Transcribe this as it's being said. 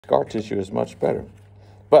Scar tissue is much better.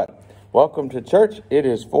 But welcome to church. It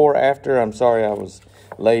is 4 after. I'm sorry I was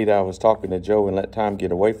late. I was talking to Joe and let time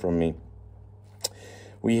get away from me.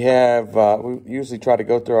 We usually try to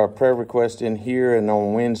go through our prayer request in here and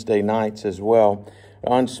on Wednesday nights as well.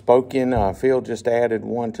 Unspoken, Phil just added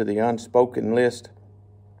one to the unspoken list.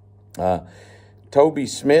 Toby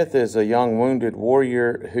Smith is a young wounded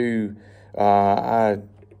warrior who I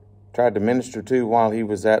tried to minister to while he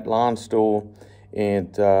was at Landstuhl.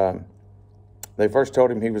 And they first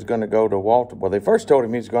told him he was going to go to Walter. Well, they first told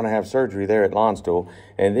him he was going to have surgery there at Landstuhl.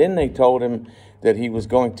 And then they told him that he was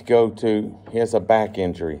going to he has a back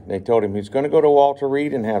injury. They told him he was going to go to Walter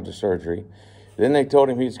Reed and have the surgery. Then they told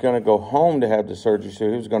him he was going to go home to have the surgery. So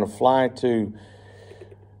he was going to fly to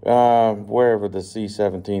wherever the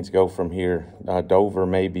C-17s go from here, Dover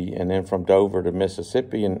maybe, and then from Dover to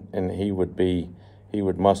Mississippi, and he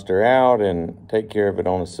would muster out and take care of it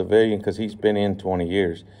on a civilian because he's been in 20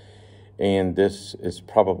 years. And this is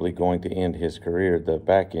probably going to end his career, the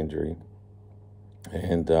back injury.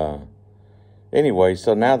 And anyway,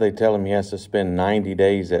 so now they tell him he has to spend 90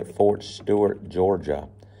 days at Fort Stewart, Georgia.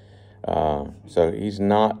 So he's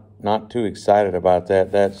not too excited about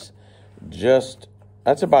that. That's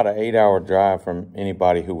about an 8-hour drive from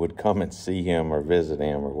anybody who would come and see him or visit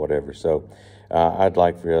him or whatever. So I'd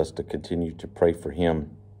like for us to continue to pray for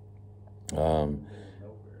him.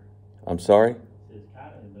 I'm sorry? It's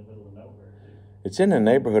kind of in the middle of nowhere. It's in the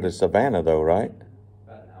neighborhood of Savannah, though, right?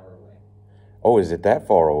 About an hour away. Oh, is it that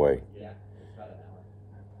far away? Yeah, it's about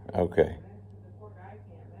an hour. Okay.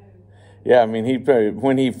 Yeah, I mean,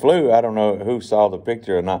 when he flew, I don't know who saw the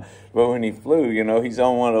picture or not, but when he flew, he's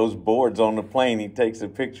on one of those boards on the plane. He takes a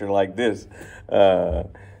picture like this,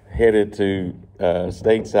 headed to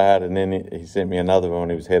stateside, and then he sent me another one when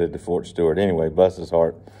he was headed to Fort Stewart. Anyway, bless his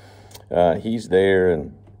heart. He's there,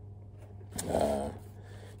 and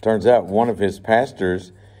turns out one of his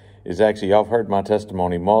pastors is actually, y'all have heard my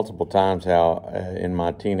testimony multiple times how in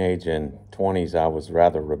my teenage and 20s I was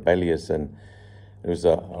rather rebellious, and there was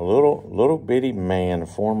a little bitty man, a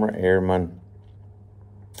former airman.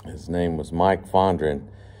 His name was Mike Fondren.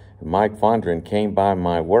 Mike Fondren came by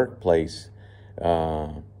my workplace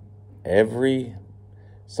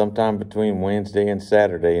sometime between Wednesday and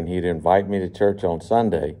Saturday, and he'd invite me to church on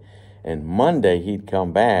Sunday. And Monday he'd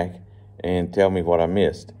come back and tell me what I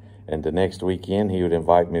missed. And the next weekend he would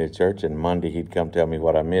invite me to church, and Monday he'd come tell me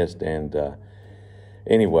what I missed. And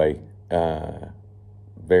anyway,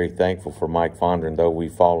 very thankful for Mike Fondren, though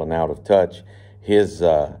we've fallen out of touch.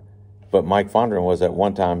 But Mike Fondren was at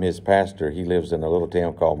one time his pastor. He lives in a little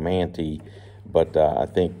town called Manti, but I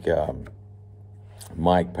think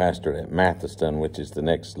Mike pastored at Mathiston, which is the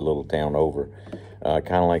next little town over,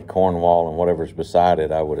 kind of like Cornwall and whatever's beside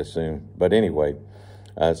it, I would assume. But anyway,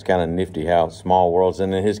 it's kind of nifty how small worlds.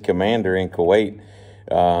 And then his commander in Kuwait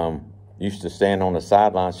used to stand on the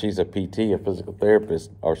sidelines. She's a PT, a physical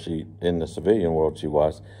therapist, or she in the civilian world she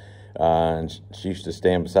was. And she used to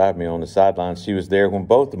stand beside me on the sidelines. She was there when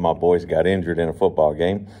both of my boys got injured in a football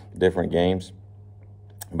game, different games.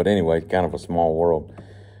 But anyway, kind of a small world.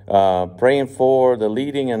 Praying for the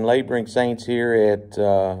leading and laboring saints here at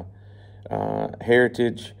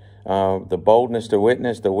Heritage, the boldness to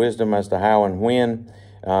witness, the wisdom as to how and when,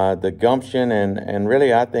 the gumption and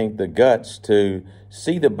really I think the guts to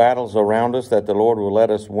see the battles around us that the Lord will let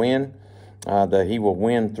us win, that he will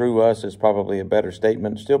win through us is probably a better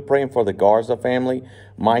statement. Still praying for the Garza family.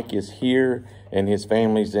 Mike is here and his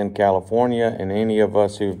family's in California, and any of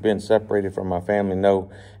us who've been separated from our family know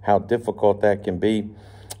how difficult that can be.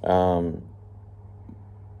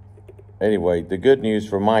 Anyway, the good news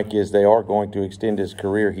for Mike is they are going to extend his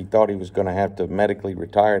career. He thought he was going to have to medically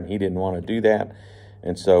retire, and he didn't want to do that.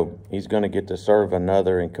 And so he's going to get to serve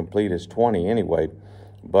another and complete his 20 anyway.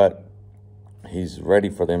 But he's ready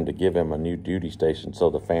for them to give him a new duty station so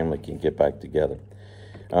the family can get back together.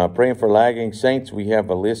 Praying for lagging saints. We have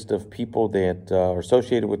a list of people that are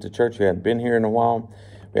associated with the church who hadn't been here in a while.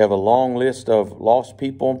 We have a long list of lost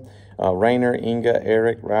people. Rainer, Inga,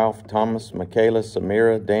 Eric, Ralph, Thomas, Michaela,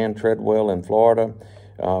 Samira, Dan Treadwell in Florida.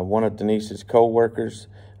 One of Denise's co-workers.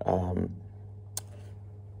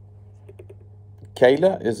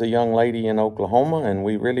 Kayla is a young lady in Oklahoma, and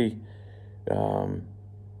we really,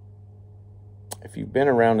 if you've been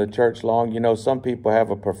around the church long, some people have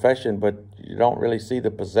a profession, but you don't really see the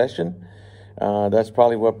possession. That's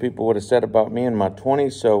probably what people would have said about me in my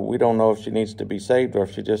 20s, so we don't know if she needs to be saved or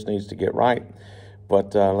if she just needs to get right.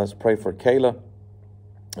 But let's pray for Kayla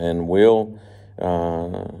and Will,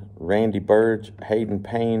 Randy Burge, Hayden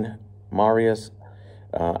Payne, Marius,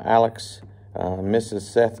 Alex, Mrs.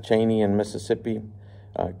 Seth Cheney in Mississippi,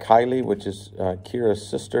 Kylie, which is Kira's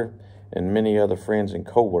sister, and many other friends and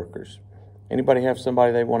co-workers. Anybody have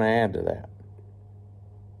somebody they want to add to that?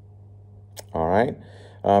 All right.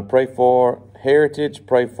 Pray for Heritage.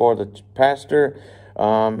 Pray for the pastor.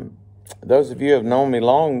 Those of you who have known me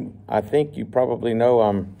long, I think you probably know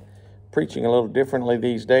I'm preaching a little differently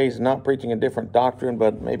these days. Not preaching a different doctrine,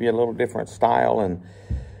 but maybe a little different style. And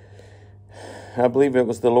I believe it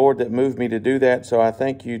was the Lord that moved me to do that. So I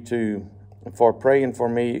thank you for praying for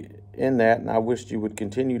me in that. And I wish you would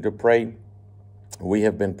continue to pray. We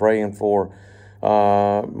have been praying for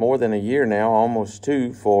more than a year now, almost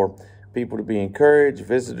 2, for people to be encouraged,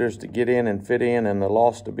 visitors to get in and fit in, and the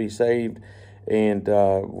lost to be saved. And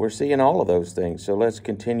we're seeing all of those things. So let's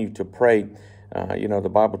continue to pray. The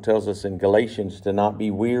Bible tells us in Galatians to not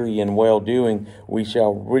be weary in well-doing. We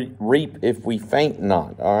shall reap if we faint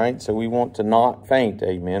not. All right. So we want to not faint.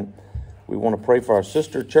 Amen. We want to pray for our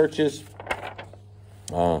sister churches.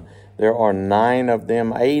 There are 9 of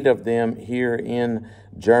them, 8 of them here in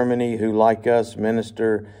Germany who, like us,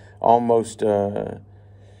 minister almost... none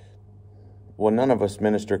of us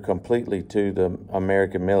minister completely to the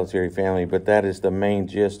American military family, but that is the main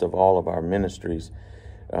gist of all of our ministries,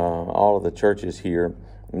 all of the churches here.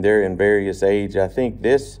 They're in various age. I think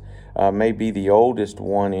this may be the oldest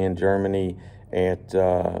one in Germany at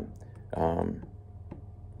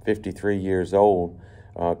 53 years old,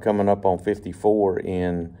 coming up on 54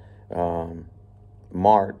 in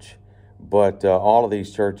March. But all of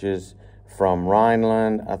these churches from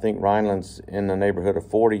Rhineland, I think Rhineland's in the neighborhood of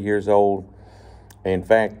 40 years old. In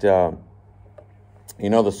fact, the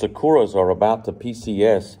Sakuras are about to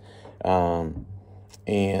PCS,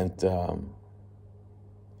 and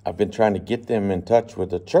I've been trying to get them in touch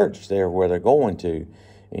with the church there where they're going to,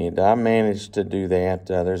 and I managed to do that.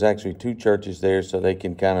 There's actually 2 churches there, so they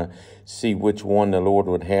can kind of see which one the Lord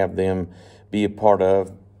would have them be a part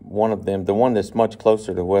of. One of them, the one that's much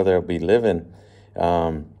closer to where they'll be living,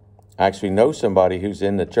 I actually know somebody who's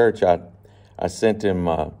in the church. I sent him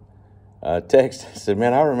text. I said,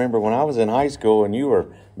 man, I remember when I was in high school and you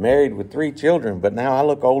were married with 3 children, but now I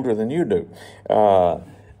look older than you do.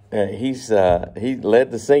 He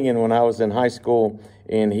led the singing when I was in high school,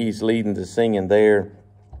 and he's leading the singing there.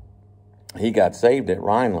 He got saved at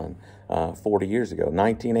Rhineland 40 years ago,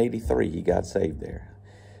 1983. He got saved there.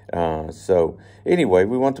 So anyway,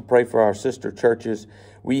 we want to pray for our sister churches.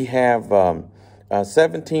 We have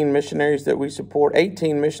 17 missionaries that we support,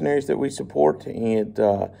 18 missionaries that we support, and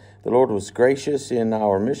the Lord was gracious in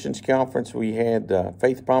our missions conference. We had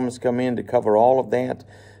Faith Promise come in to cover all of that.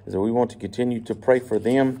 So we want to continue to pray for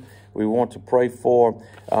them. We want to pray for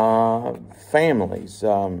families.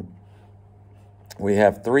 We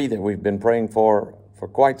have 3 that we've been praying for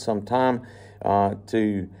quite some time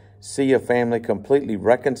to see a family completely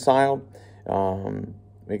reconciled.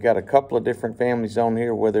 We got a couple of different families on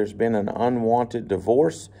here where there's been an unwanted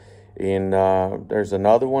divorce. And there's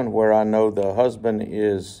another one where I know the husband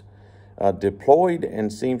is deployed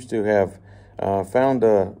and seems to have found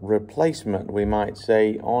a replacement, we might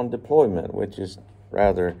say, on deployment, which is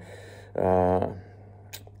rather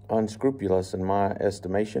unscrupulous in my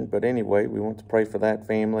estimation. But anyway, we want to pray for that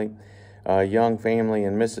family. A young family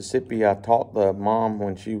in Mississippi. I taught the mom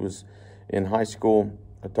when she was in high school.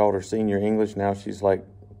 I taught her senior English. Now she's like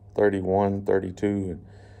 31, 32, and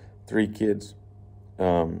 3 kids.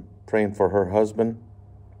 Praying for her husband.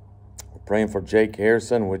 Praying for Jake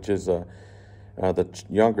Harrison, which is the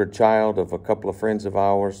younger child of a couple of friends of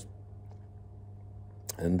ours.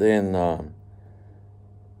 And then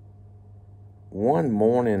one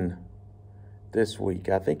morning this week,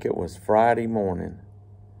 I think it was Friday morning,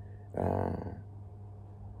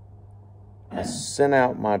 I sent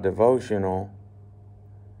out my devotional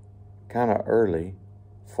kind of early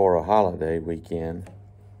for a holiday weekend.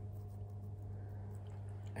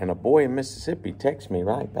 And a boy in Mississippi texts me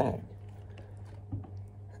right back.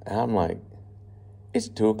 And I'm like, it's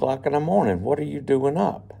 2 o'clock in the morning. What are you doing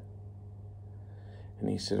up? And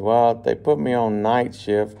he said, well, they put me on night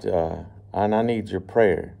shift and I need your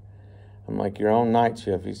prayer. I'm like, you're on night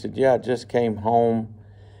shift? He said, yeah, I just came home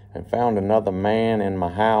and found another man in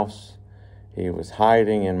my house. He was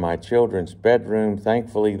hiding in my children's bedroom.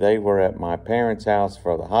 Thankfully, they were at my parents' house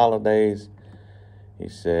for the holidays. He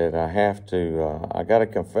said, I got to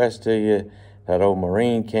confess to you, that old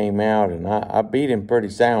Marine came out and I beat him pretty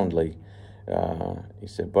soundly. He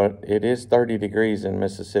said, but it is 30 degrees in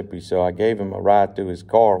Mississippi, so I gave him a ride to his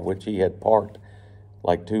car, which he had parked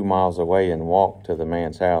like 2 miles away, and walked to the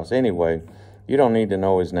man's house. Anyway, you don't need to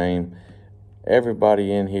know his name.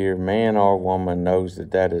 Everybody in here, man or woman, knows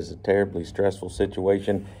that that is a terribly stressful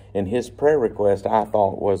situation. And his prayer request, I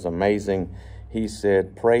thought, was amazing. he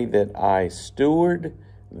said, pray that I steward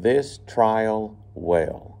this trial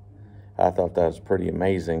well. I thought that was pretty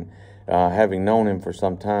amazing. Having known him for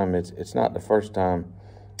some time, it's not the first time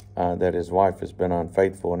that his wife has been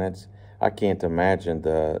unfaithful, and I can't imagine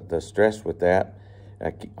the stress with that.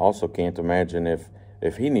 I also can't imagine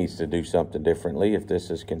if he needs to do something differently, if this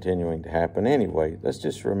is continuing to happen. Anyway, let's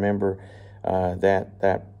just remember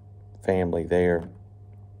that family there.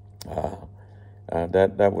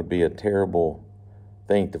 That would be a terrible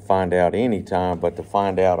thing to find out any time, but to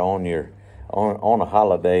find out on a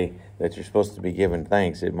holiday that you're supposed to be giving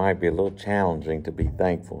thanks, it might be a little challenging to be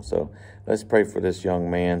thankful. So let's pray for this young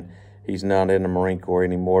man. He's not in the Marine Corps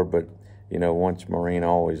anymore, but once Marine,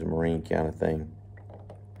 always a Marine kind of thing.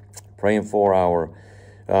 Praying for our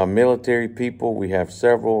military people. We have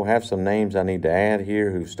some names I need to add here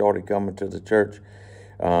who started coming to the church.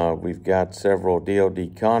 We've got several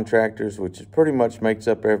DOD contractors, which pretty much makes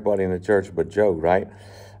up everybody in the church but Joe, right?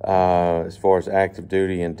 As far as active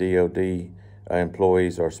duty and DOD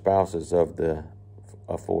employees or spouses of the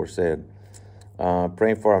aforesaid.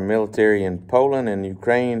 Praying for our military in Poland and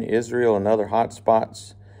Ukraine, Israel, and other hot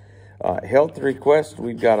spots. Health requests,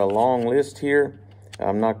 we've got a long list here.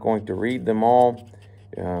 I'm not going to read them all,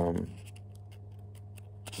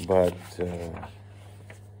 but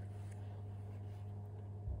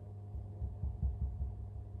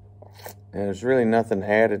there's really nothing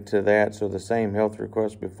added to that, so the same health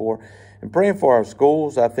requests before. And praying for our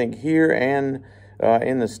schools, I think here and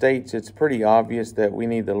in the States, it's pretty obvious that we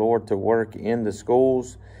need the Lord to work in the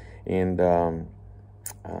schools. And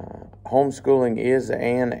homeschooling is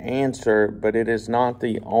an answer, but it is not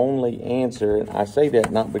the only answer. And I say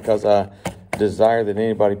that not because I desire that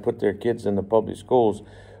anybody put their kids in the public schools,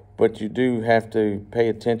 but you do have to pay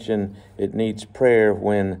attention. It needs prayer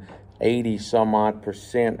when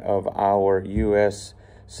 80% of our U.S.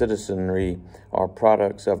 citizenry are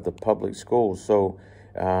products of the public schools. So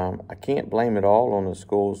I can't blame it all on the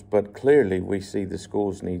schools, but clearly we see the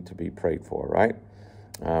schools need to be prayed for, right?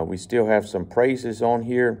 We still have some praises on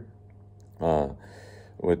here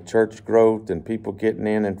with church growth and people getting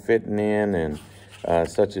in and fitting in and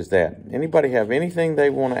such as that. Anybody have anything they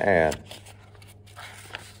want to add?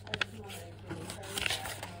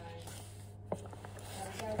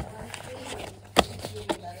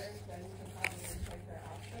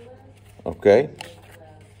 Okay.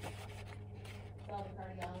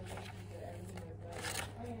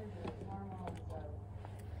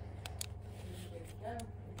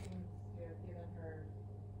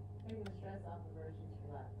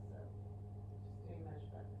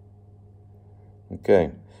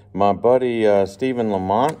 Okay. My buddy Stephen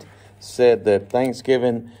Lamont said that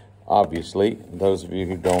Thanksgiving, obviously, those of you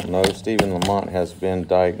who don't know, Stephen Lamont has been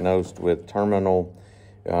diagnosed with terminal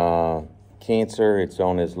cancer. It's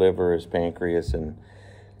on his liver, his pancreas, and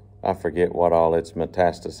I forget what all it's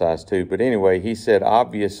metastasized to. But anyway, he said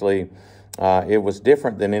obviously it was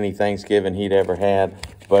different than any Thanksgiving he'd ever had,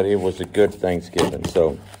 but it was a good Thanksgiving.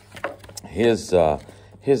 So his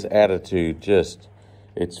attitude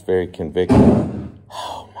it's very convicting.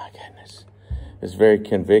 Oh my goodness. It's very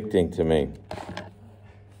convicting to me.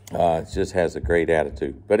 It just has a great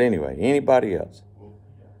attitude. But anyway, anybody else?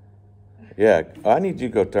 Yeah, I need you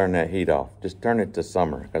to go turn that heat off. Just turn it to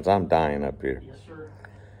summer, because I'm dying up here. Yes, sir.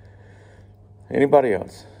 Anybody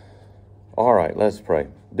else? All right, let's pray.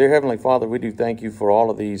 Dear Heavenly Father, we do thank you for all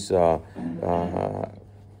of these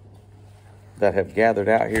that have gathered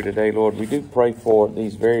out here today, Lord. We do pray for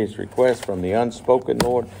these various requests from the unspoken,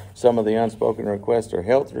 Lord. Some of the unspoken requests are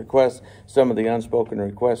health requests. Some of the unspoken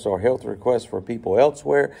requests are health requests for people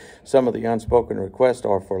elsewhere. Some of the unspoken requests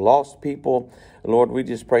are for lost people. Lord, we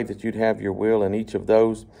just pray that you'd have your will in each of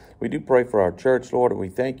those. We do pray for our church, Lord, and we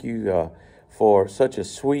thank you for such a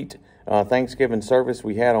sweet Thanksgiving service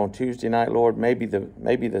we had on Tuesday night, Lord. Maybe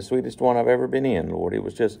the sweetest one I've ever been in, Lord. It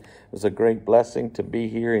was a great blessing to be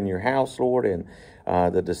here in your house, Lord, and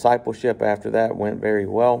the discipleship after that went very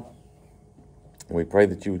well. We pray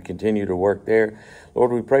that you would continue to work there.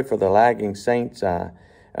 Lord, we pray for the lagging saints. I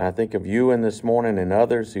think of you in this morning and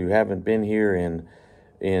others who haven't been here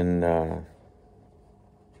in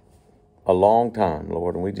a long time,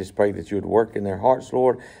 Lord, and we just pray that you would work in their hearts,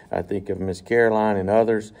 Lord. I think of Miss Caroline and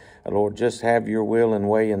others. Lord, just have your will and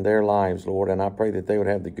way in their lives, Lord, and I pray that they would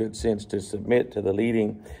have the good sense to submit to the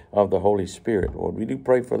leading of the Holy Spirit, Lord. We do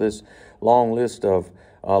pray for this long list of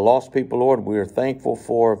lost people, Lord. We are thankful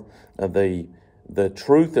for the the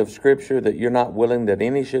truth of Scripture, that you're not willing that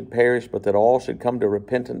any should perish, but that all should come to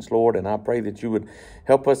repentance, Lord. And I pray that you would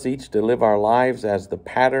help us each to live our lives as the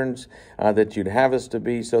patterns that you'd have us to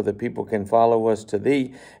be, so that people can follow us to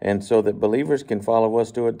thee, and so that believers can follow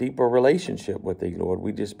us to a deeper relationship with thee, Lord.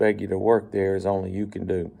 We just beg you to work there as only you can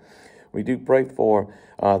do. We do pray for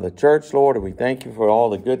the church, Lord, and we thank you for all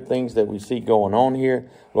the good things that we see going on here.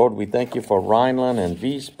 Lord, we thank you for Rhineland and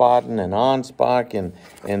Wiesbaden and Ansbach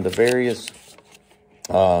and the various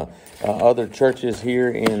other churches here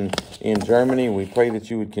in Germany. We pray that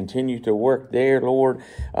you would continue to work there, Lord.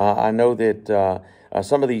 I know that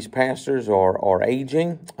some of these pastors are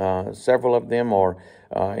aging. Several of them are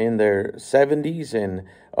in their 70s and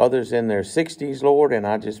others in their 60s, Lord. And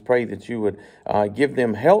I just pray that you would give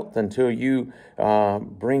them health until you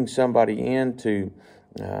bring somebody in to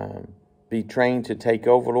be trained to take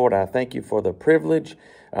over, Lord. I thank you for the privilege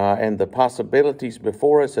and the possibilities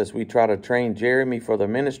before us as we try to train Jeremy for the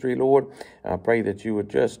ministry, Lord. I pray that you would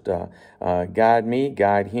just guide me,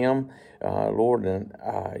 guide him, Lord. And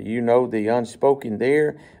you know the unspoken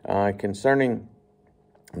there concerning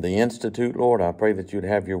the Institute, Lord. I pray that you'd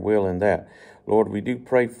have your will in that. Lord, we do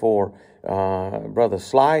pray for Brother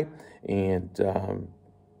Sly and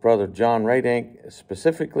Brother John Radank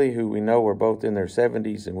specifically, who we know are both in their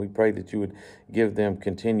 70s, and we pray that you would give them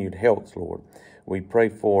continued health, Lord. We pray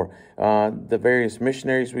for the various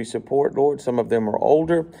missionaries we support, Lord. Some of them are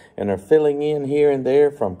older and are filling in here and there,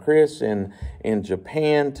 from Chris in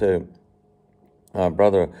Japan to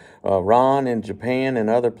Brother Ron in Japan and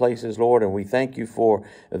other places, Lord. And we thank you for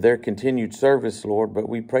their continued service, Lord. But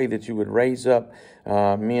we pray that you would raise up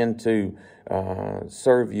men to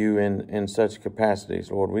serve you in such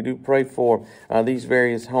capacities, Lord. We do pray for these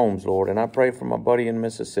various homes, Lord. And I pray for my buddy in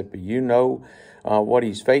Mississippi. You know what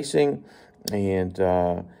he's facing, and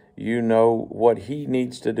you know what he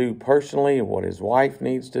needs to do personally and what his wife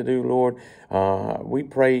needs to do, Lord. We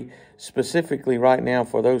pray specifically right now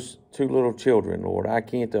for those two little children, Lord. I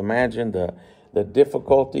can't imagine the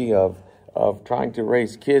difficulty of trying to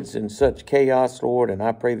raise kids in such chaos, Lord. And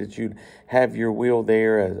I pray that you'd have your will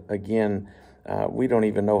there. Again, we don't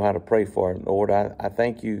even know how to pray for it, Lord. I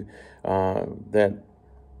thank you that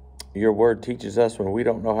your word teaches us, when we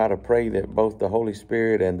don't know how to pray, that both the Holy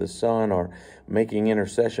Spirit and the Son are making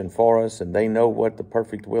intercession for us, and they know what the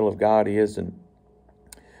perfect will of God is. And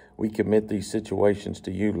we commit these situations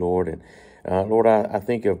to you, Lord. And Lord, I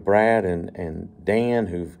think of Brad and Dan,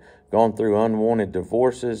 who've gone through unwanted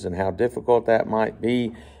divorces and how difficult that might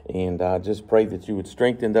be. And I just pray that you would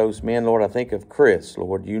strengthen those men, Lord. I think of Chris,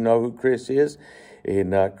 Lord. You know who Chris is.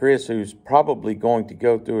 And Chris, who's probably going to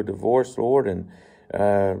go through a divorce, Lord. And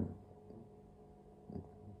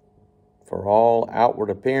for all outward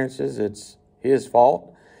appearances, it's his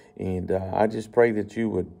fault. And I just pray that you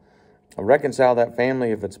would reconcile that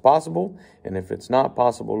family if it's possible. And if it's not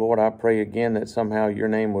possible, Lord, I pray again that somehow your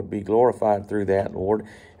name would be glorified through that, Lord.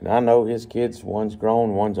 And I know his kids, one's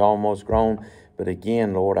grown, one's almost grown. But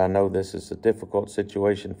again, Lord, I know this is a difficult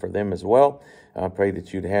situation for them as well. I pray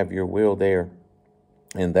that you'd have your will there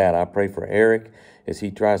in that. I pray for Eric as he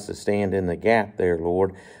tries to stand in the gap there,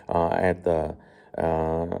 Lord, at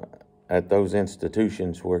those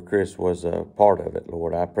institutions where Chris was a part of it,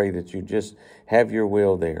 Lord. I pray that you just have your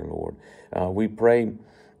will there, Lord. We pray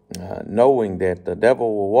knowing that the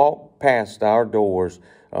devil will walk past our doors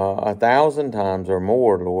 1,000 times or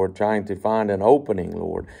more, Lord, trying to find an opening,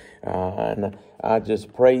 Lord. And I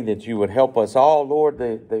just pray that you would help us all, Lord.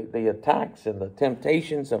 The attacks and the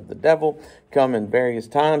temptations of the devil come in various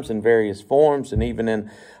times, in various forms, and even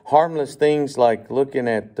in harmless things like looking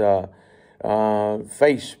at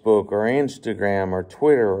Facebook or Instagram or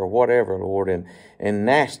Twitter or whatever, Lord, and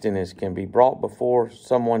nastiness can be brought before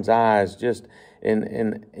someone's eyes, just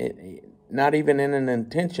in not even in an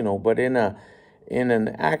intentional, but in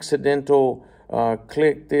an accidental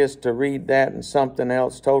click this to read that, and something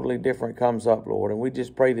else totally different comes up, Lord. And we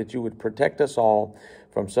just pray that you would protect us all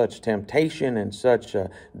from such temptation and such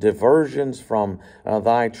diversions from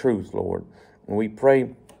thy truth, Lord. And we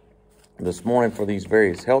pray this morning for these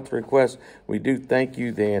various health requests. We do thank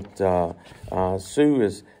you that Sue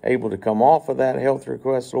is able to come off of that health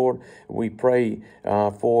request, Lord. We pray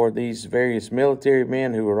for these various military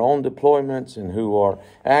men who are on deployments and who are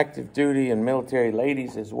active duty, and military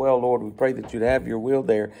ladies as well, Lord. We pray that you'd have your will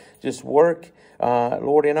there. Just work,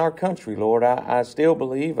 Lord, in our country, Lord. I still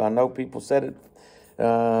believe, I know people said it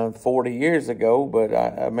 40 years ago, but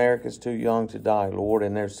America's too young to die, Lord,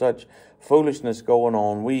 and there's such foolishness going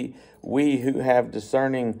on. We who have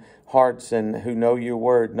discerning hearts and who know your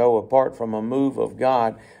word know apart from a move of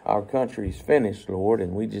God, our country's finished, Lord.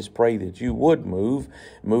 And we just pray that you would move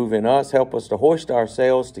in us. Help us to hoist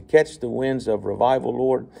ourselves, to catch the winds of revival,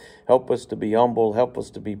 Lord. Help us to be humble. Help us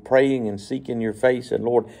to be praying and seeking your face. And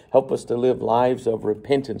Lord, help us to live lives of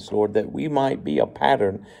repentance, Lord, that we might be a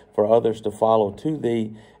pattern for others to follow to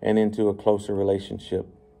thee and into a closer relationship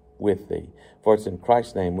with thee. For it's in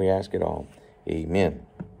Christ's name we ask it all. Amen.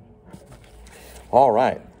 All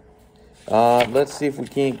right. Let's see if we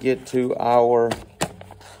can't get to our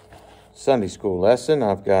Sunday school lesson.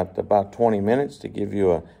 I've got about 20 minutes to give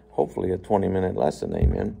you hopefully a 20-minute lesson.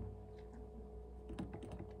 Amen.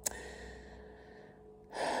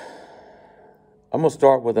 I'm going to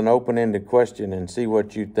start with an open-ended question and see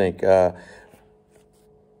what you think. I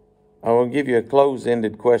will give you a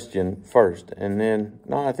closed-ended question first, and then,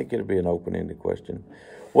 no, I think it'll be an open-ended question.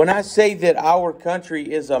 When I say that our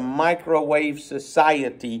country is a microwave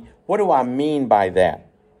society, what do I mean by that?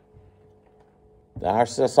 Our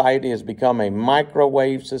society has become a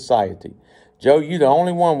microwave society. Joe, you're the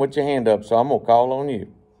only one with your hand up, so I'm going to call on you.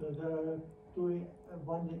 So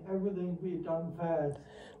wanting everything to be done fast.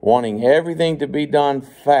 Wanting everything to be done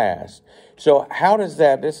fast. So how does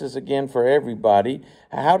that, this is again for everybody,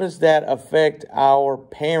 how does that affect our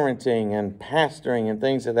parenting and pastoring and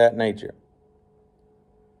things of that nature?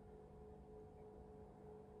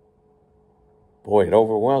 Boy, it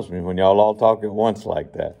overwhelms me when y'all all talk at once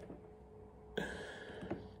like that.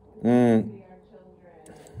 Our children,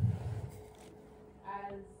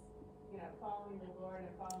 as following the Lord and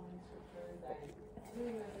following scriptures and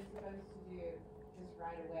doing what they're supposed to do just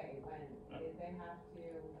right away, when they have to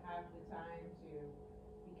have the time to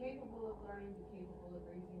be capable of learning, be capable of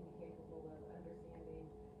reasoning, be capable of understanding,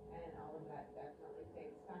 and all of that definitely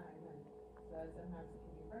takes time. And so sometimes it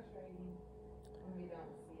can be frustrating when we don't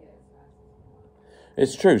see it as fast as we want.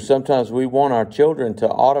 It's true. Sometimes we want our children to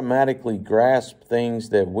automatically grasp things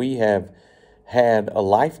that we have had a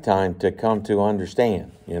lifetime to come to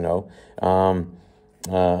understand,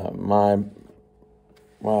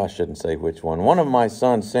 I shouldn't say which one. One of my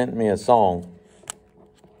sons sent me a song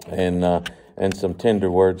and some tender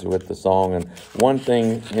words with the song. And one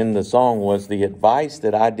thing in the song was the advice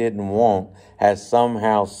that I didn't want has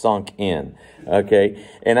somehow sunk in. Okay.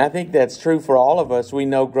 And I think that's true for all of us. We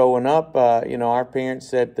know growing up, our parents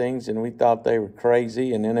said things and we thought they were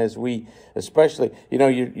crazy. And then as we, especially,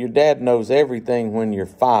 your dad knows everything when you're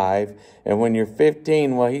 5. And when you're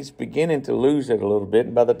 15, well, he's beginning to lose it a little bit.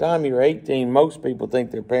 And by the time you're 18, most people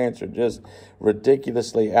think their parents are just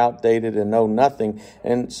ridiculously outdated and know nothing.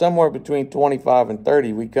 And somewhere between 25 and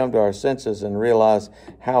 30, we come to our senses and realize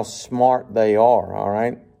how smart they are. All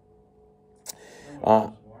right. What?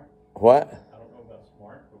 I don't know about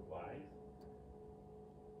smart, but wise.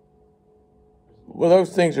 Well,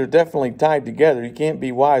 those things are definitely tied together. You can't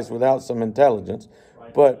be wise without some intelligence.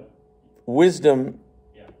 Right. But wisdom,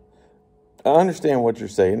 Yeah. I understand what you're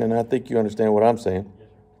saying, and I think you understand what I'm saying. Yes,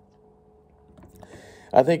 sir.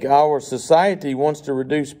 I think our society wants to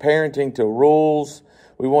reduce parenting to rules.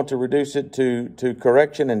 We want to reduce it to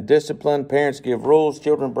correction and discipline. Parents give rules,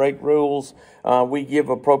 children break rules. We give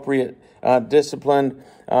appropriate discipline,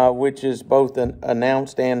 which is both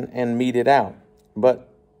announced and meted out.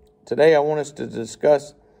 But today I want us to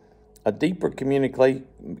discuss a deeper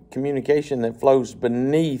communication that flows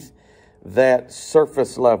beneath that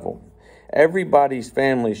surface level. Everybody's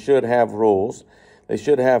family should have rules. They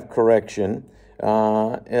should have correction,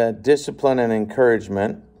 discipline and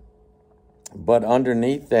encouragement. But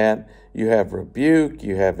underneath that, you have rebuke,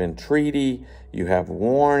 you have entreaty, you have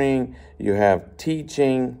warning, you have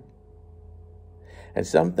teaching. And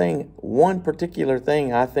one particular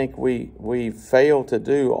thing I think we fail to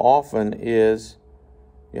do often is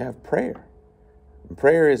you have prayer.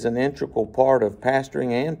 Prayer is an integral part of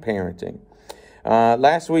pastoring and parenting.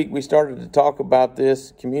 Last week we started to talk about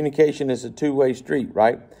this. Communication is a two-way street,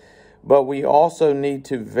 right? But we also need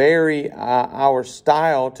to vary our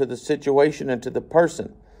style to the situation and to the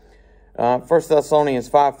person. 1 Thessalonians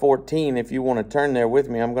 5:14, if you want to turn there with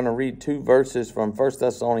me, I'm going to read 2 verses from 1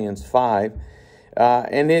 Thessalonians 5.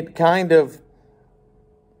 And it kind of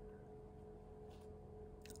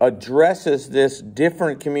addresses this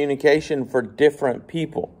different communication for different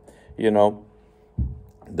people.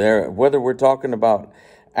 Whether we're talking about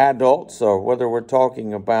adults or whether we're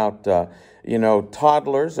talking about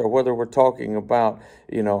toddlers, or whether we're talking about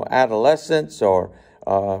adolescents or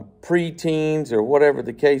preteens or whatever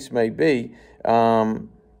the case may be,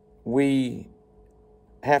 we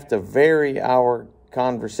have to vary our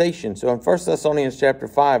conversation. So in 1 Thessalonians chapter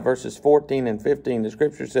 5, verses 14 and 15, the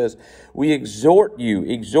scripture says, we exhort you.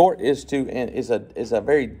 Exhort is a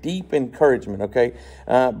very deep encouragement, okay?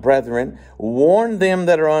 Brethren, warn them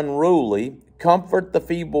that are unruly, comfort the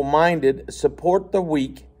feeble-minded, support the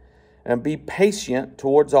weak, and be patient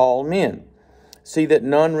towards all men. See that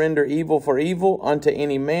none render evil for evil unto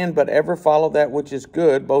any man, but ever follow that which is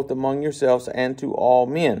good, both among yourselves and to all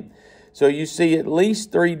men. So you see at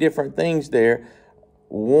least 3 different things there: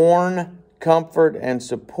 warn, comfort, and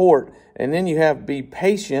support. And then you have be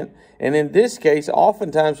patient. And in this case,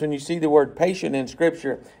 oftentimes when you see the word patient in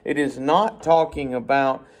Scripture, it is not talking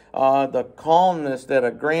about the calmness that a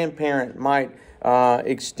grandparent might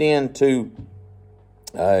extend to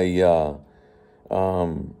a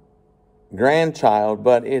grandchild,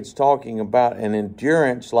 but it's talking about an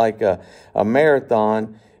endurance like a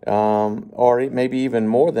marathon, or maybe even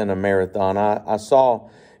more than a marathon. I saw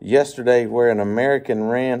yesterday where an American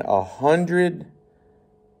ran 100,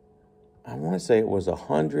 I want to say it was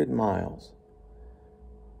 100 miles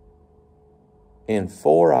in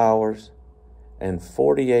 4 hours and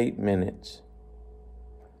 48 minutes.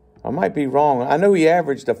 I might be wrong. I know he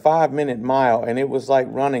averaged a 5-minute mile, and it was like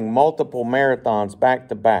running multiple marathons back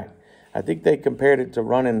to back. I think they compared it to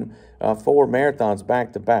running 4 marathons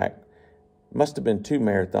back to back. Must have been 2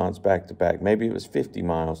 marathons back to back. Maybe it was 50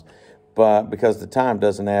 miles, but because the time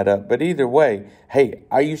doesn't add up. But either way, hey,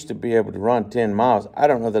 I used to be able to run 10 miles. I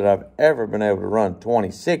don't know that I've ever been able to run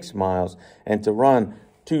 26 miles, and to run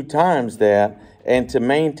 2 times that and to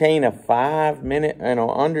maintain a 5-minute,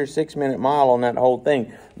 under 6-minute mile on that whole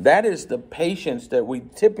thing. That is the patience that we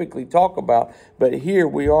typically talk about. But here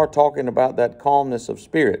we are talking about that calmness of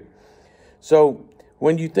spirit. So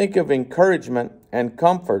when you think of encouragement and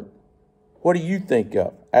comfort, what do you think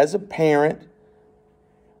of? As a parent,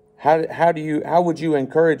 how would you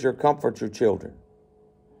encourage or comfort your children?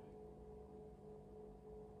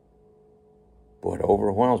 Boy, it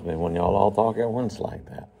overwhelms me when y'all all talk at once like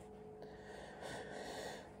that.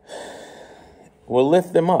 Well,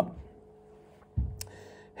 lift them up.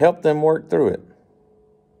 Help them work through it.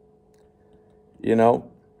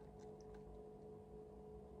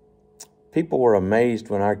 People were amazed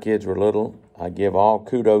when our kids were little. I give all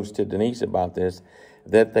kudos to Denise about this,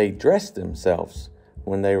 that they dressed themselves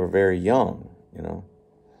when they were very young,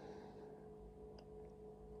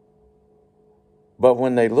 But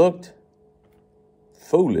when they looked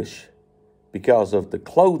foolish because of the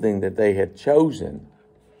clothing that they had chosen,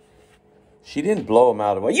 she didn't blow them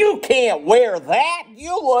out of the way. You can't wear that.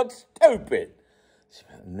 You look stupid.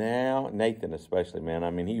 Now, Nathan especially,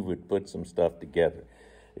 man, he would put some stuff together,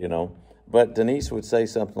 But Denise would say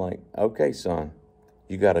something like, okay, son,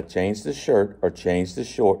 you got to change the shirt or change the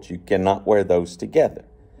shorts. You cannot wear those together.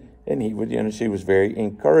 And he would, she was very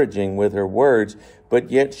encouraging with her words, but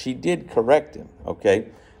yet she did correct him, okay?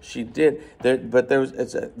 She did. But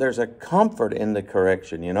there's a comfort in the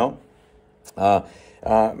correction,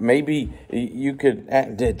 Maybe you could,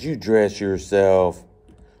 did you dress yourself?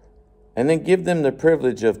 And then give them the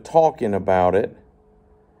privilege of talking about it,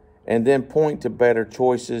 and then point to better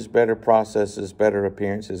choices, better processes, better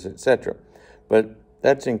appearances, etc. But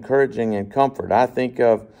that's encouraging and comfort.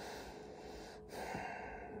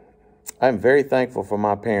 I'm very thankful for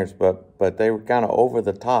my parents, but they were kind of over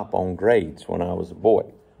the top on grades when I was a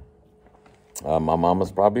boy. My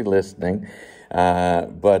mama's probably listening,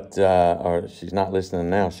 or she's not listening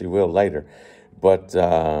now. She will later. But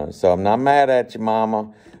so I'm not mad at you,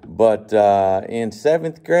 Mama. But in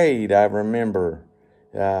 7th grade, I remember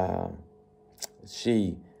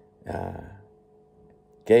she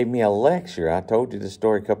gave me a lecture. I told you this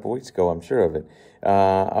story a couple of weeks ago, I'm sure of it,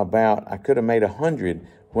 about I could have made 100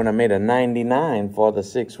 when I made a 99 for the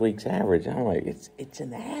 6 weeks average. I'm like, it's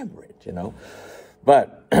an average,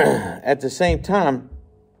 But at the same time,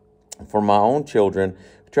 for my own children,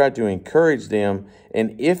 I tried to encourage them.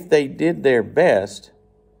 And if they did their best,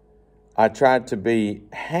 I tried to be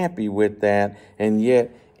happy with that and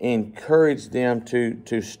yet encourage them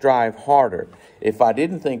to strive harder. If I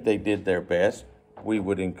didn't think they did their best, we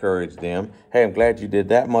would encourage them. Hey, I'm glad you did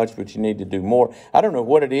that much, but you need to do more. I don't know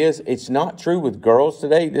what it is. It's not true with girls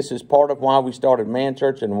today. This is part of why we started Man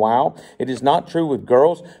Church and WOW. It is not true with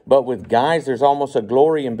girls, but with guys, there's almost a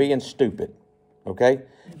glory in being stupid. Okay?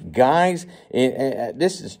 Guys,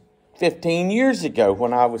 this is 15 years ago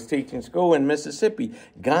when I was teaching school in Mississippi.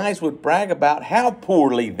 Guys would brag about how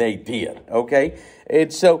poorly they did. Okay?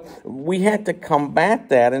 And so we had to combat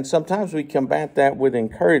that, and sometimes we combat that with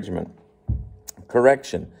encouragement.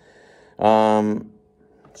 Correction.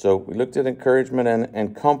 So we looked at encouragement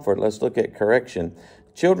and comfort. Let's look at correction.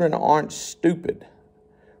 Children aren't stupid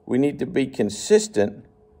We need to be consistent.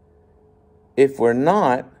 If we're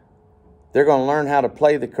not, they're going to learn how to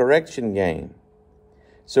play the correction game.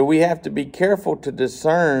 So we have to be careful to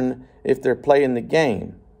discern if they're playing the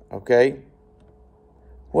game. Okay?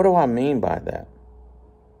 What do I mean by that?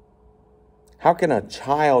 How can a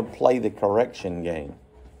child play the correction game?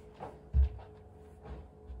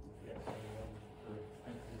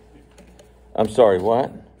 I'm sorry,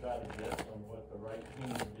 what? Try to guess on what the right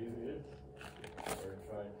thing to do is, or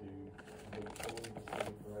try to look forward to see what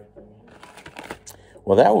the right thing is.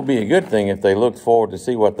 Well, that would be a good thing if they looked forward to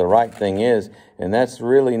see what the right thing is, and that's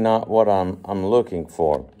really not what I'm looking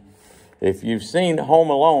for. If you've seen Home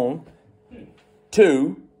Alone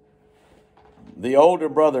 2, the older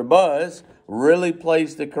brother Buzz really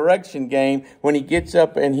plays the correction game when he gets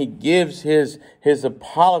up and he gives his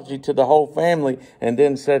apology to the whole family and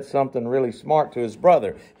then said something really smart to his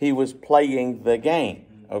brother. He was playing the game,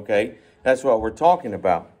 okay? That's what we're talking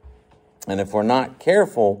about. And if we're not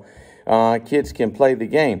careful, kids can play the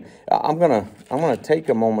game. I'm gonna take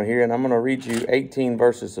a moment here and I'm gonna read you 18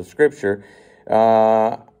 verses of Scripture.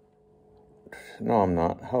 No, I'm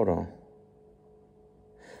not. Hold on.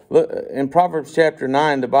 Look, in Proverbs chapter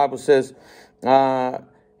 9, the Bible says, he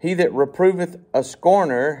that reproveth a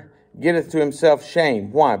scorner getteth to himself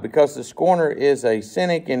shame. Why? Because the scorner is a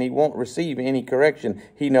cynic and he won't receive any correction.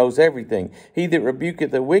 He knows everything. He that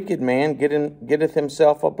rebuketh a wicked man getteth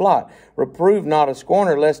himself a blot. Reprove not a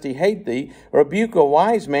scorner lest he hate thee. Rebuke a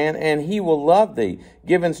wise man and he will love thee.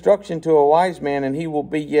 Give instruction to a wise man and he will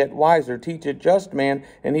be yet wiser. Teach a just man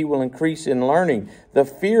and he will increase in learning. The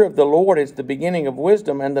fear of the Lord is the beginning of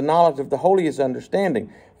wisdom, and the knowledge of the holy is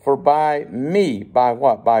understanding. For by me, by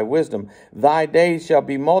what? By wisdom, thy days shall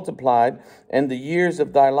be multiplied, and the years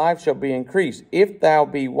of thy life shall be increased. If thou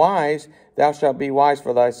be wise, thou shalt be wise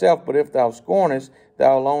for thyself. But if thou scornest,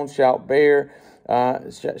 thou alone shalt bear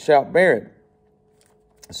it.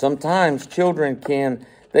 Sometimes children can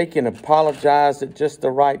apologize at just the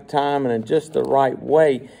right time and in just the right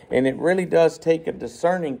way, and it really does take a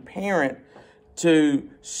discerning parent to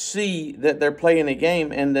see that they're playing a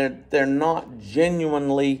game and they're not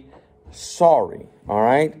genuinely sorry. All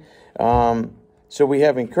right. So we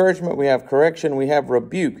have encouragement, we have correction, we have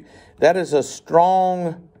rebuke. That is a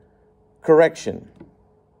strong correction.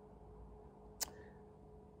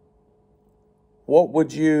 What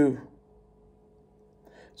would you?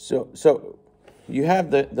 So you have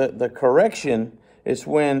the correction. It's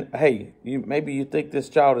when, hey, maybe you think this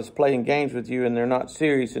child is playing games with you and they're not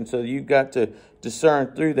serious, and so you've got to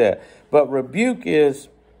discern through that. But rebuke is,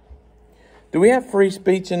 do we have free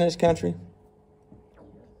speech in this country?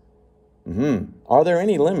 Are there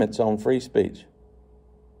any limits on free speech?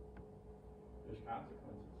 There's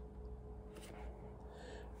consequences.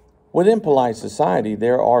 Within polite society,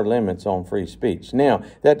 there are limits on free speech. Now,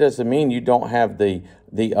 that doesn't mean you don't have the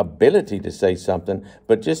ability to say something,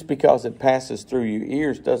 but just because it passes through your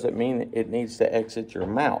ears doesn't mean it needs to exit your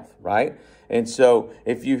mouth, right? And so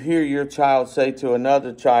if you hear your child say to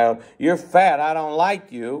another child, "You're fat, I don't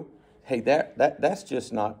like you," hey, that's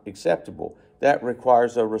just not acceptable. That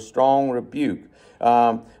requires a strong rebuke.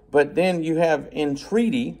 But then you have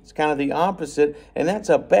entreaty, it's kind of the opposite, and that's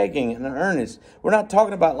a begging and an earnest. We're not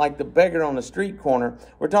talking about like the beggar on the street corner.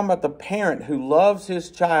 We're talking about the parent who loves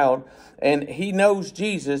his child, and he knows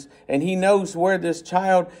Jesus, and he knows where this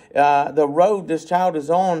child, the road this child is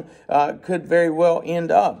on, could very well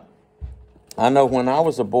end up. I know when I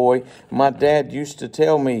was a boy, my dad used to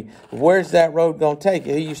tell me, "Where's that road going to take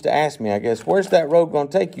you?" He used to ask me, I guess, "Where's that road going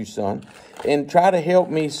to take you, son?" And try to help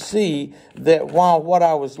me see that while what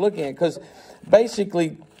I was looking at, because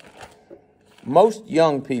basically most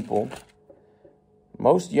young people,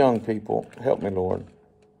 help me, Lord.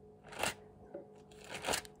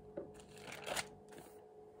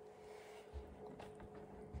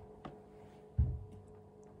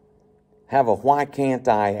 Have a "why can't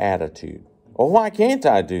I" attitude. Well, why can't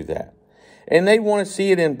I do that? And they want to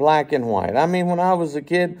see it in black and white. I mean, when I was a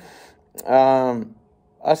kid,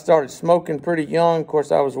 I started smoking pretty young. Of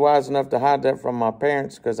course, I was wise enough to hide that from my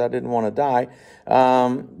parents because I didn't want to die.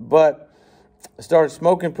 But I started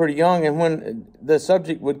smoking pretty young, and when the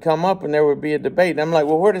subject would come up and there would be a debate, I'm like,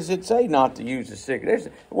 well, where does it say not to use a cigarette?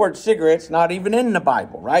 The word cigarette's not even in the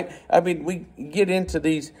Bible, right? I mean, we get into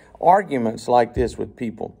these arguments like this with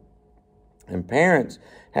people. And parents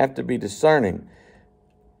have to be discerning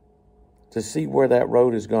to see where that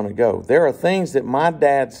road is going to go. There are things that my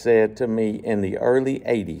dad said to me in the early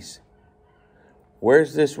 80s.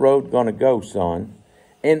 "Where's this road going to go, son?"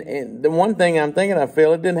 And the one thing I'm thinking, I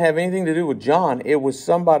feel it didn't have anything to do with John. It was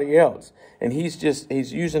somebody else. And he's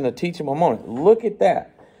using a teachable moment. Look at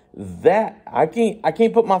that. that I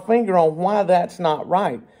can't put my finger on why that's not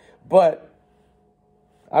right, but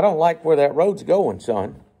I don't like where that road's going,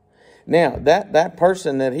 son. Now, that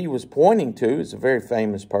person that he was pointing to is a very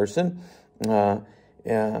famous person,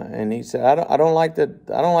 and he said, I don't like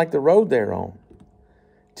the road they're on.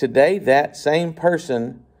 Today, that same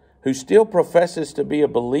person who still professes to be a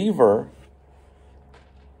believer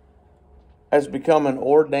has become an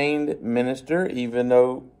ordained minister, even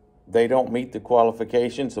though they don't meet the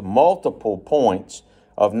qualifications. Multiple points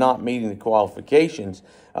of not meeting the qualifications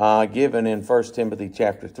given in 1 Timothy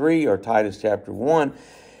chapter 3 or Titus chapter 1.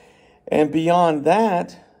 And beyond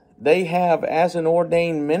that, they have, as an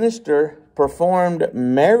ordained minister, performed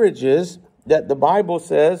marriages that the Bible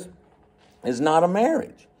says is not a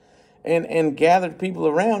marriage. And gathered people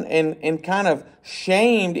around and kind of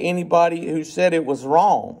shamed anybody who said it was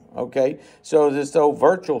wrong. Okay? So this whole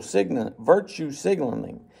virtue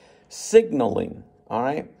signaling, all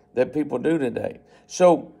right, that people do today.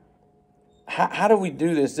 So how do we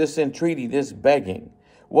do this entreaty, this begging?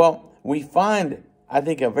 Well, we find, I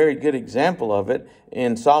think, a very good example of it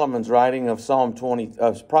in Solomon's writing of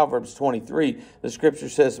Proverbs 23. The scripture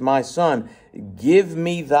says, "My son, give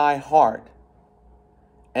me thy heart,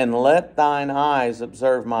 and let thine eyes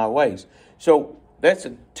observe my ways." So that's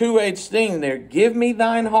a two-edged thing there. Give me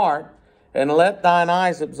thine heart, and let thine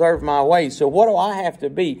eyes observe my ways. So what do I have to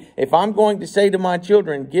be? If I'm going to say to my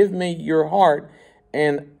children, give me your heart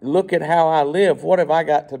and look at how I live, what have I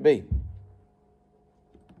got to be?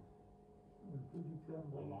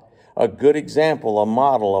 A good example, a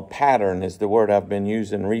model, a pattern is the word I've been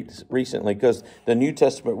using recently, because the New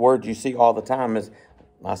Testament word you see all the time is,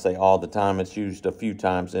 I say all the time, it's used a few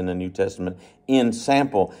times in the New Testament,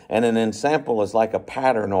 ensample. And an ensample is like a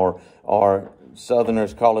pattern, or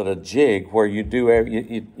Southerners call it a jig, where you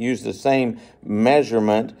use the same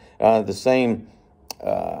measurement, the same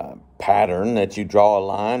pattern that you draw a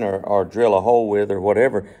line or drill a hole with or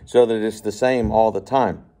whatever, so that it's the same all the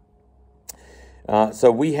time.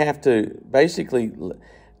 So we have to basically...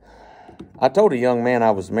 I told a young man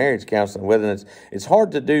I was marriage counseling with, and it's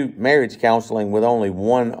hard to do marriage counseling with only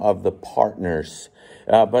one of the partners.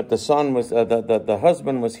 But the son was the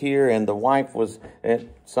husband was here, and the wife was at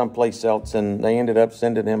someplace else, and they ended up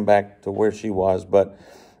sending him back to where she was. But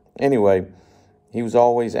anyway, he was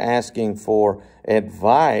always asking for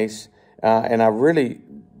advice, and I really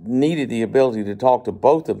needed the ability to talk to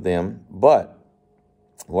both of them. But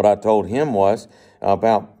what I told him was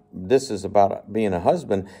about being a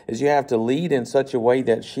husband, is you have to lead in such a way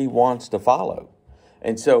that she wants to follow.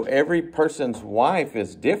 And so every person's wife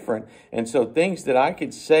is different. And so things that I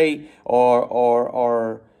could say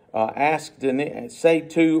or ask Denise, say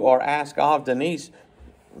to or ask of Denise,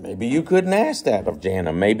 maybe you couldn't ask that of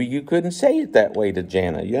Jana. Maybe you couldn't say it that way to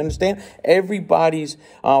Jana. You understand? Everybody's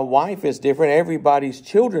wife is different. Everybody's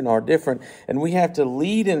children are different. And we have to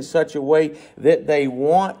lead in such a way that they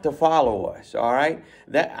want to follow us. All right?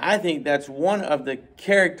 I think that's one of the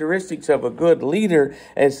characteristics of a good leader,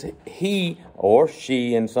 as he or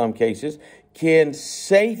she, in some cases, can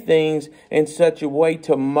say things in such a way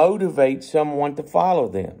to motivate someone to follow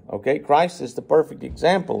them. Okay, Christ is the perfect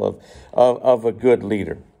example of a good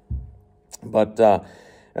leader. But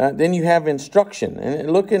then you have instruction.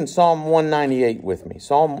 And look in Psalm 198 with me.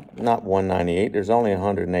 Not 198, there's only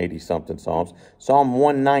 180 something Psalms. Psalm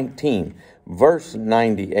 119, verse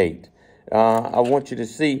 98. I want you to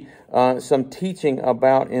see some teaching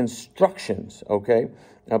about instructions, okay?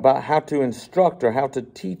 About how to instruct or how to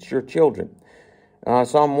teach your children.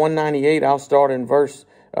 Psalm 198, I'll start in verse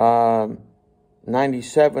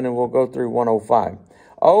 97 and we'll go through 105.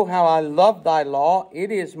 Oh, how I love thy law.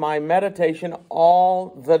 It is my meditation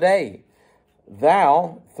all the day.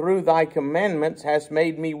 Thou, through thy commandments, hast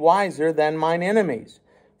made me wiser than mine enemies,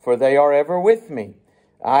 for they are ever with me.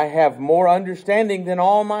 I have more understanding than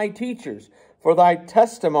all my teachers, for thy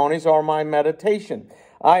testimonies are my meditation.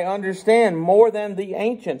 I understand more than the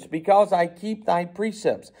ancients, because I keep thy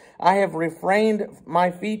precepts. I have refrained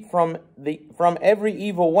my feet from every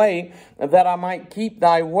evil way, that I might keep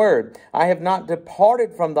thy word. I have not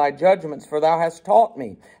departed from thy judgments, for thou hast taught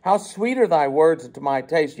me. How sweet are thy words to my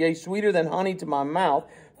taste, yea, sweeter than honey to my mouth.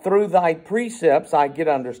 Through thy precepts I get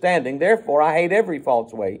understanding. Therefore I hate every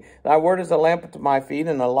false way. Thy word is a lamp unto my feet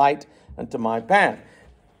and a light unto my path.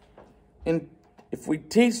 And if we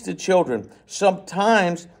teach the children,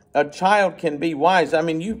 sometimes a child can be wise. I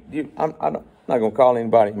mean, I'm not going to call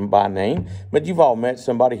anybody by name, but you've all met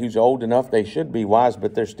somebody who's old enough they should be wise,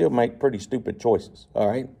 but they still make pretty stupid choices, all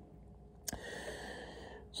right?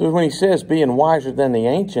 So when he says being wiser than the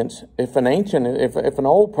ancients, if an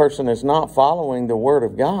old person is not following the Word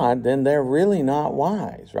of God, then they're really not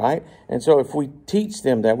wise, right? And so if we teach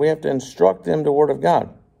them that, we have to instruct them the Word of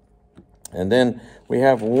God. And then we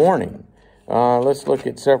have warning. Let's look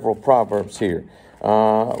at several Proverbs here.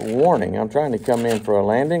 Warning. I'm trying to come in for a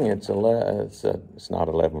landing. It's not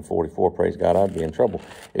 11:44. Praise God, I'd be in trouble.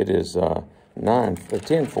 It is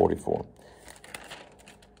 10:44.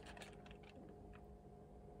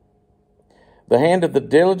 The hand of the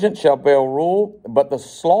diligent shall bear rule, but the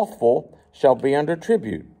slothful shall be under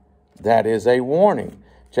tribute. That is a warning.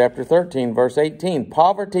 Chapter 13, verse 18.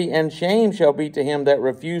 Poverty and shame shall be to him that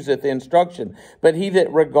refuseth instruction, but he that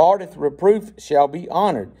regardeth reproof shall be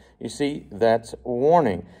honored. You see, that's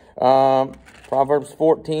warning. Proverbs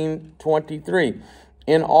 14:23.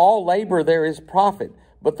 In all labor there is profit,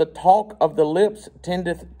 but the talk of the lips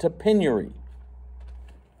tendeth to penury.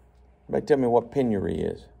 Somebody tell me what penury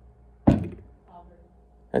is.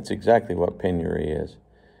 That's exactly what penury is.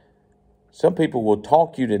 Some people will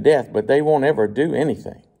talk you to death, but they won't ever do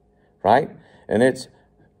anything, right? And it's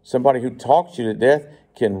somebody who talks you to death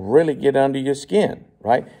can really get under your skin,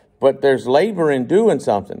 right? But there's labor in doing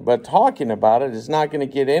something, but talking about it is not going to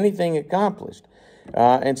get anything accomplished.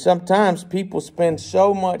 And sometimes people spend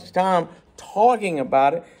so much time talking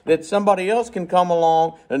about it that somebody else can come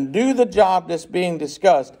along and do the job that's being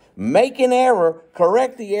discussed, make an error,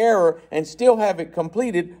 correct the error, and still have it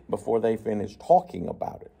completed before they finish talking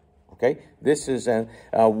about it. Okay? This is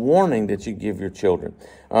a warning that you give your children.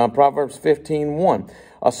 Proverbs 15:1.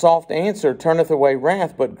 A soft answer turneth away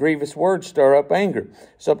wrath, but grievous words stir up anger.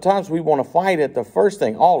 Sometimes we want to fight at the first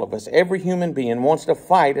thing. All of us, every human being wants to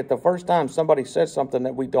fight at the first time somebody says something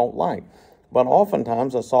that we don't like. But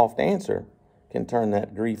oftentimes a soft answer can turn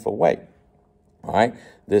that grief away. All right,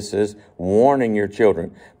 this is warning your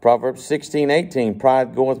children. Proverbs 16:18,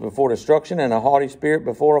 pride goeth before destruction, and a haughty spirit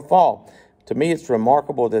before a fall. To me, it's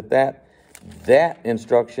remarkable that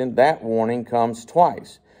instruction, that warning comes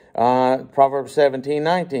twice. Proverbs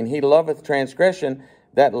 17:19, he loveth transgression,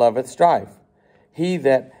 that loveth strife. He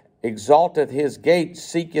that exalteth his gate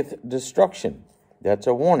seeketh destruction. That's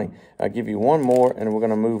a warning. I'll give you one more, and we're going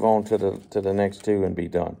to move on to the next two and be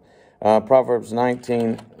done. Proverbs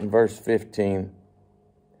 19, verse 15.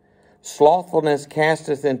 Slothfulness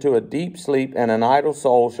casteth into a deep sleep, and an idle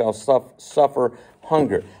soul shall suffer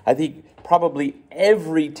hunger. I think probably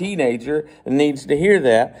every teenager needs to hear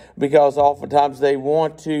that, because oftentimes they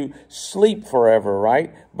want to sleep forever,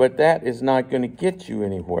 right? But that is not going to get you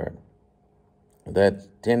anywhere.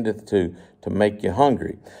 That tendeth to make you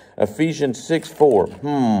hungry. Ephesians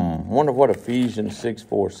 6:4. Wonder what Ephesians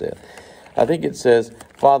 6:4 says. I think it says,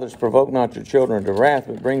 fathers, provoke not your children to wrath,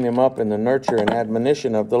 but bring them up in the nurture and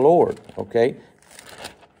admonition of the Lord. Okay?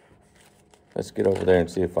 Let's get over there and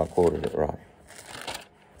see if I quoted it right.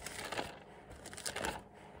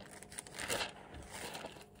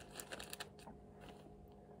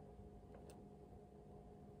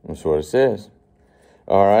 That's what it says.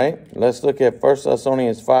 All right, let's look at 1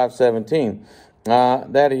 Thessalonians 5:17.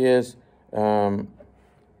 That is,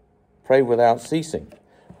 pray without ceasing.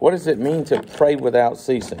 What does it mean to pray without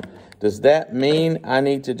ceasing? Does that mean I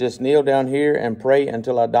need to just kneel down here and pray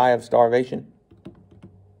until I die of starvation?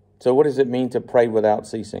 So what does it mean to pray without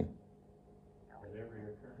ceasing?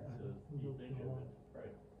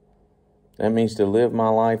 That means to live my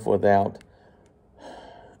life without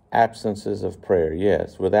absences of prayer.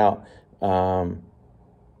 Yes, without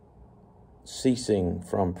ceasing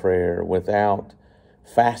from prayer, without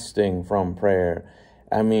fasting from prayer.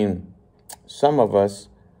 I mean, some of us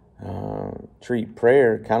treat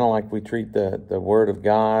prayer kind of like we treat the Word of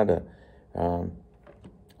God.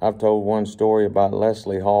 I've told one story about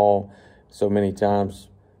Leslie Hall so many times,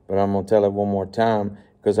 but I'm going to tell it one more time,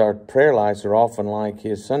 because our prayer lives are often like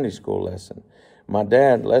his Sunday school lesson. My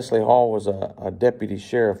dad, Leslie Hall, was a deputy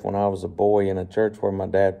sheriff when I was a boy in a church where my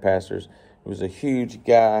dad pastors. He was a huge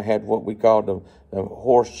guy, had what we called the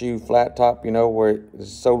horseshoe flat top, where it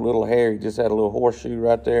was so little hair, he just had a little horseshoe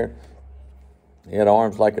right there. He had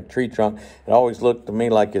arms like a tree trunk. It always looked to me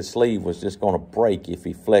like his sleeve was just going to break if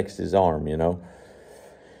he flexed his arm,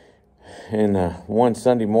 And one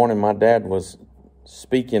Sunday morning, my dad was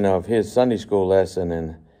speaking of his Sunday school lesson,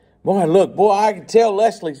 and boy, I could tell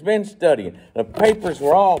Leslie's been studying. The papers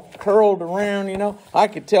were all curled around, I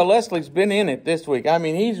could tell Leslie's been in it this week. I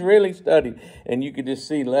mean, he's really studied. And you could just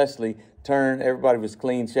see Leslie turn. Everybody was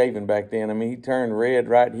clean shaven back then. I mean, he turned red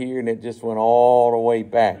right here, and it just went all the way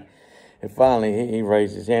back. And finally, he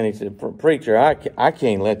raised his hand. He said, preacher, I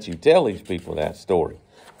can't let you tell these people that story.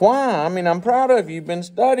 Why? I mean, I'm proud of you. You've been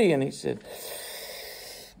studying. He said,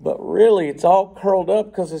 But really, it's all curled up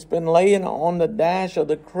because it's been laying on the dash of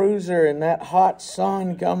the cruiser and that hot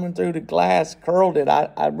sun coming through the glass curled it.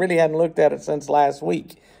 I really hadn't looked at it since last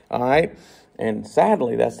week, all right? And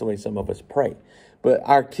sadly, that's the way some of us pray. But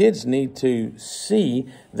our kids need to see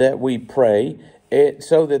that we pray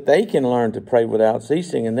so that they can learn to pray without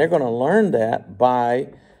ceasing. And they're going to learn that by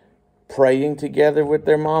praying together with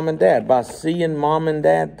their mom and dad, by seeing mom and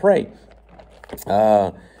dad pray.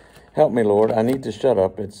 Help me, Lord. I need to shut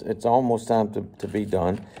up. It's almost time to be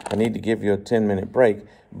done. I need to give you a 10-minute break.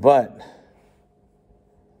 But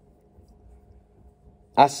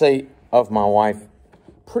I say of my wife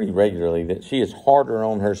pretty regularly that she is harder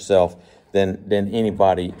on herself than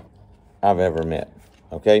anybody I've ever met.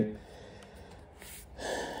 Okay?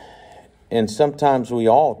 And sometimes we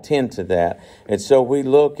all tend to that. And so we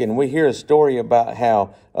look and we hear a story about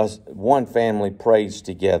how one family prays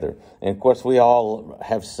together. And of course, we all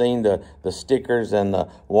have seen the stickers and the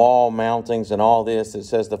wall mountings and all this that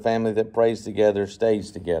says the family that prays together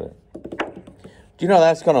stays together. You know,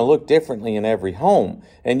 that's going to look differently in every home.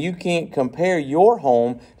 And you can't compare your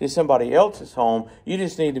home to somebody else's home. You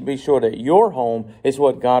just need to be sure that your home is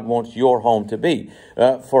what God wants your home to be.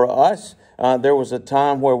 For us, there was a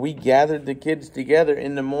time where we gathered the kids together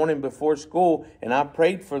in the morning before school, and I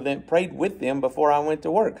prayed with them before I went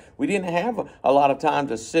to work. We didn't have a lot of time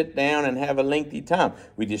to sit down and have a lengthy time.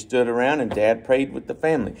 We just stood around and Dad prayed with the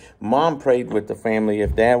family. Mom prayed with the family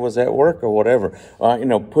if Dad was at work or whatever.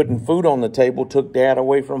 Putting food on the table took Dad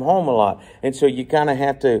away from home a lot. And so you kind of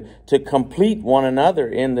have to complete one another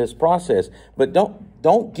in this process. But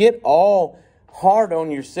don't get all hard on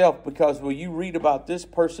yourself because you read about this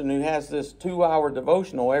person who has this 2-hour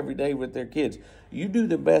devotional every day with their kids. You do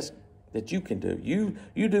the best that you can do.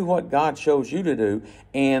 You do what God shows you to do,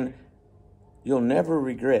 and you'll never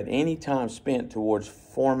regret any time spent towards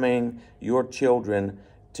forming your children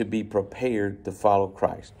to be prepared to follow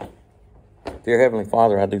Christ. Dear Heavenly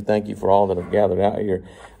Father, I do thank you for all that have gathered out here.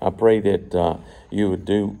 I pray that you would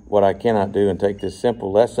do what I cannot do and take this simple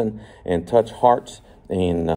lesson and touch hearts and